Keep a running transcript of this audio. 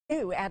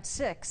New at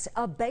 6,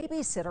 a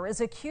babysitter is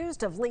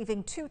accused of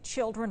leaving two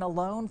children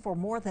alone for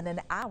more than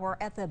an hour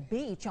at the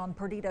beach on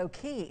Perdido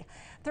Key.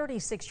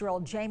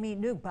 36-year-old Jamie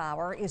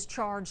Neubauer is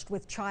charged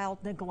with child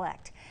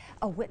neglect.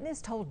 A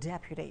witness told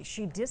deputies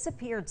she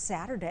disappeared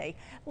Saturday,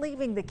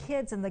 leaving the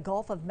kids in the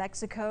Gulf of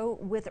Mexico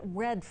with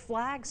red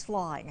flags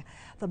flying.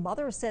 The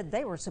mother said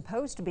they were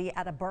supposed to be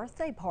at a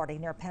birthday party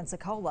near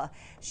Pensacola.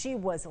 She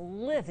was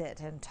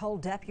livid and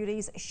told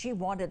deputies she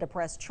wanted to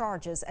press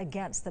charges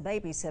against the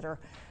babysitter,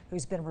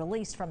 who's been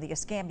released from the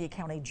Escambia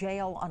County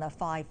Jail on a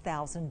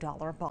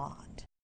 $5,000 bond.